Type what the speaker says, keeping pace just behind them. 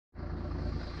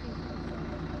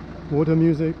Water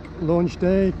Music launch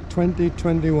day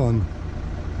 2021.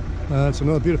 It's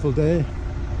another beautiful day.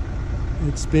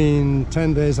 It's been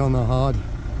 10 days on the hard.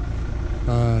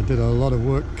 Did a lot of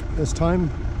work this time.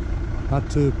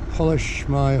 Had to polish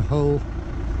my whole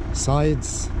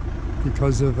sides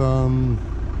because of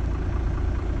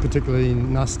particularly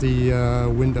nasty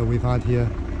winter we've had here.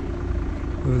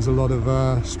 There was a lot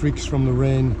of streaks from the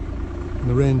rain, and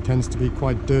the rain tends to be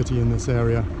quite dirty in this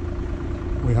area.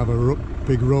 We have a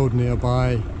big road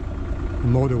nearby, the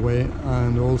motorway,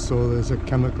 and also there's a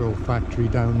chemical factory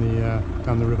down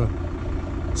the river.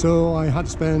 So I had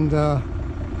to spend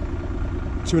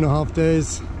 2.5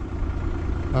 days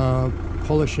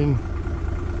polishing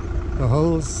the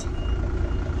hulls,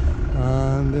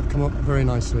 and they've come up very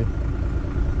nicely.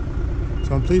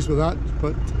 So I'm pleased with that,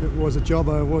 but it was a job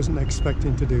I wasn't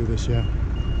expecting to do this year.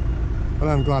 But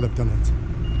I'm glad I've done it.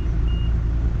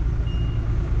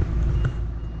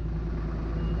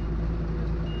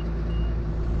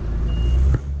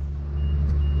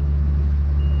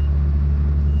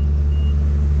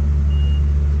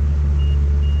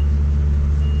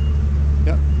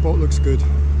 Yeah, boat looks good.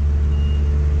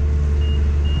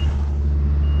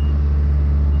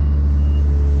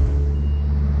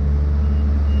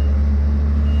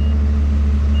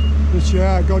 This year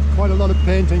I got quite a lot of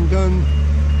painting done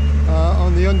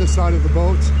on the underside of the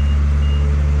boat.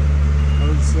 I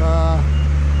was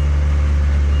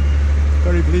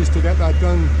very pleased to get that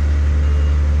done.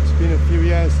 It's been a few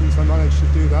years since I managed to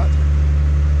do that,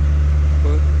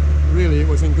 but really it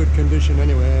was in good condition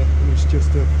anyway. It was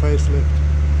just a facelift.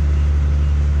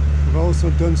 I've also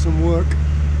done some work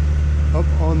up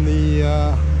on the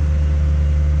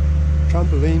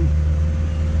trampoline,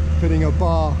 fitting a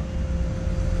bar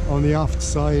on the aft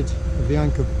side of the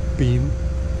anchor beam,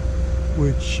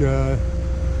 which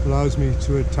allows me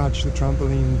to attach the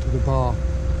trampoline to the bar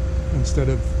instead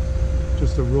of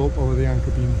just a rope over the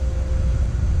anchor beam.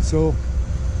 So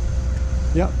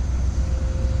yeah,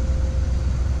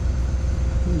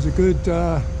 it was a good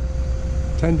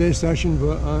 10-day session,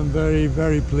 but I'm very,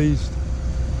 very pleased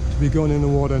to be going in the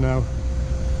water now.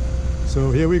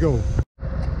 So here we go.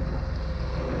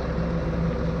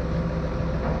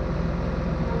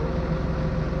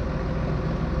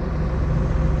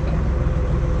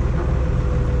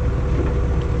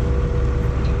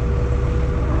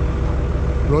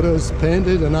 Rudders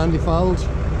painted and anti-fouled.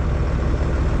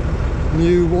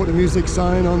 New Water Music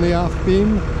sign on the aft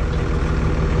beam.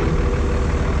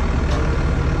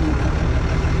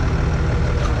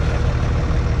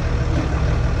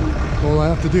 All I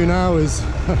have to do now is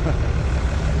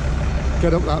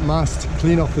get up that mast,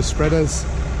 clean off the spreaders,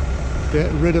 get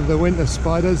rid of the winter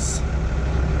spiders,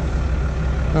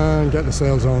 and get the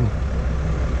sails on.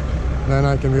 Then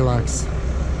I can relax.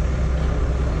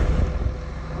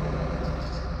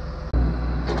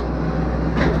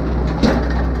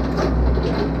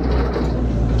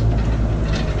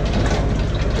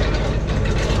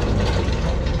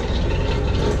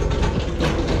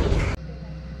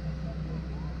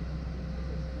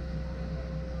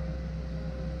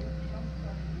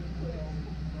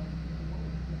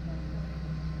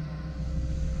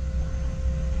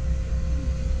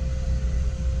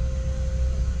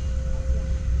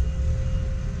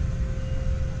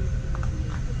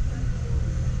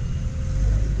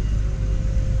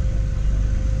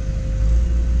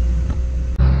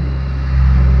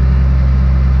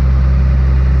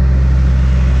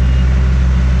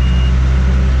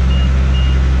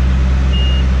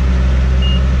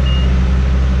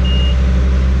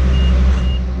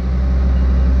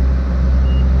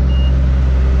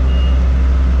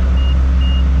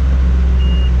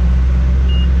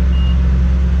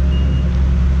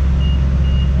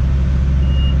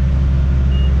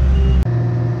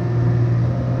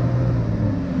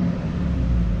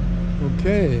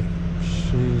 Okay,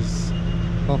 she's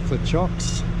off the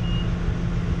chocks.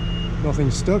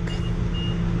 Nothing stuck,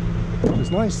 which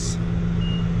is nice.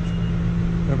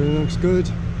 Everything looks good.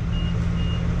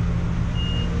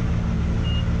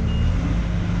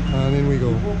 And in we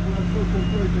go.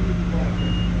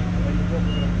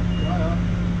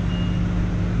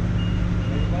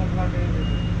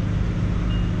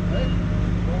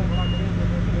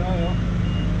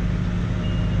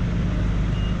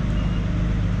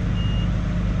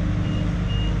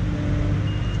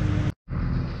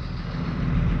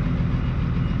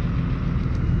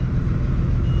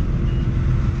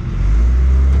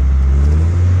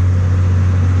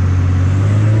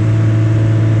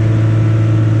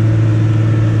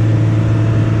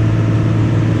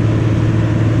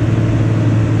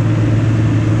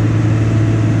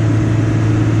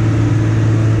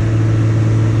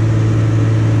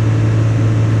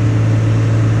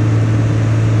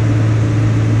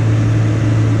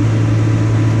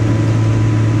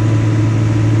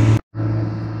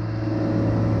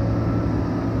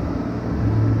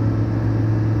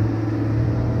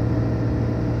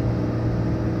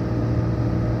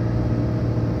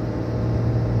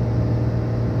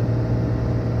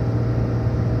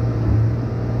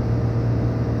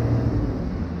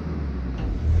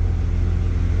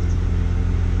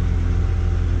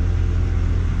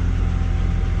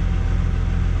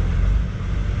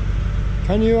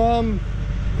 Can you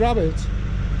grab it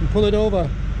and pull it over?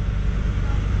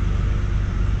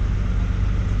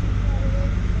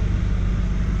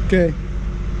 Okay.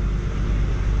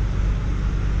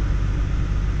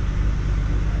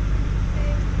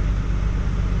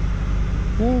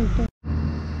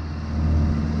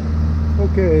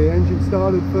 Okay, engine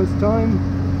started first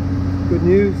time. Good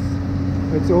news.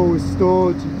 It's always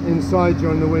stored inside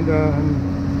during the winter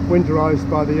and winterized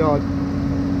by the yard,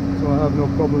 so I have no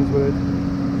problems with it.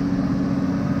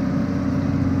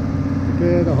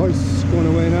 Okay, the hoist's going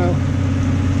away now.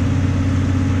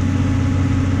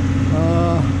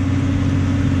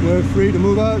 We're free to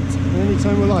move out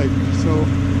anytime we like, so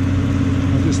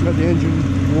I'll just let the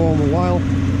engine warm a while,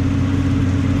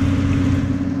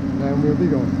 then we'll be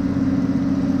gone.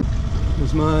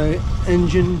 There's my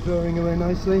engine burring away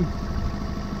nicely.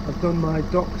 I've done my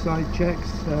dockside checks,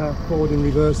 forward and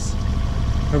reverse.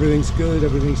 Everything's good,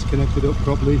 everything's connected up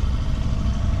properly.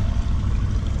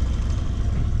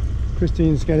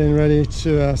 Christine's getting ready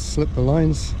to slip the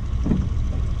lines,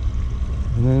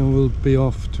 and then we'll be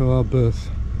off to our berth.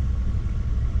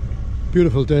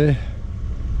 Beautiful day.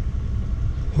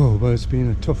 Oh, but it's been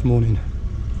a tough morning.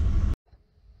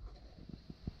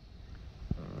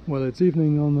 Well, it's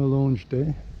evening on the launch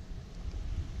day,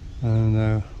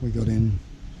 and we got in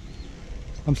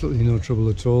absolutely no trouble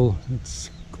at all. It's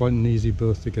quite an easy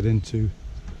berth to get into,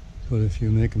 but if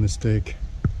you make a mistake,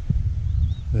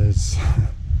 there's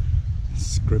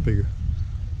this great big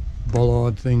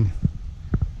bollard thing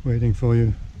waiting for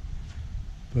you.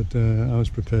 But I was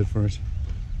prepared for it.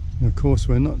 And of course,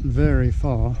 we're not very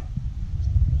far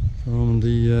from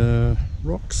the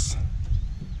rocks.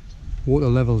 Water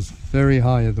level's very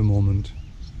high at the moment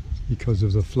because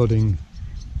of the flooding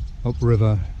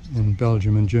upriver in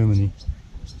Belgium and Germany.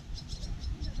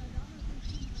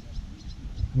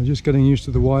 We're just getting used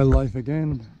to the wildlife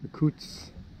again. The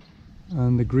coots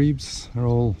and the grebes are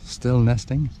all still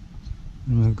nesting,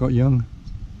 and they've got young.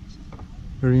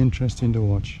 Very interesting to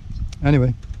watch.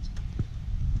 Anyway,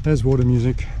 there's Water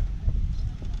Music,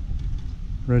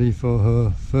 ready for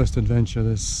her first adventure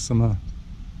this summer,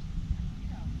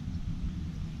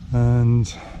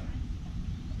 and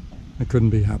I couldn't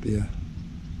be happier.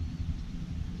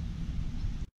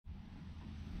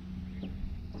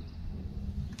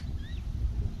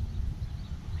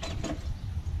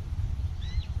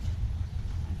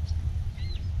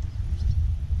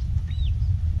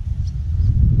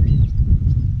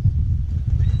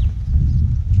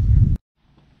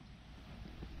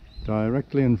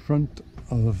 Directly in front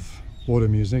of Water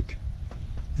Music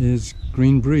is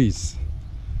Green Breeze,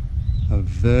 a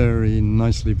very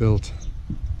nicely built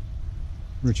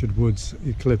Richard Woods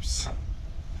Eclipse,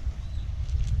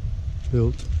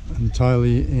 built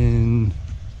entirely in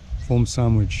foam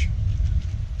sandwich,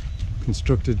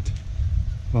 constructed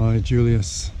by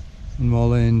Julius and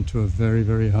Marlene to a very,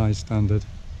 very high standard.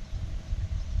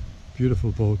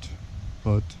 Beautiful boat,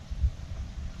 but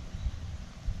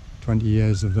 20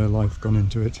 years of their life gone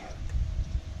into it.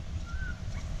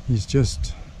 He's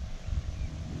just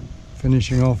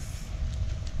finishing off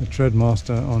the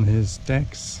Treadmaster on his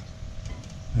decks.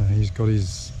 He's got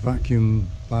his vacuum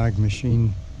bag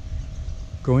machine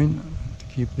going to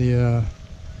keep the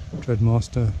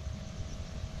Treadmaster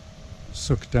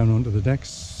sucked down onto the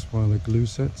decks while the glue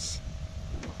sets.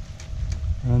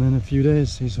 And in a few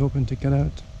days he's hoping to get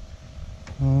out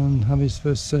and have his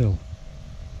first sail.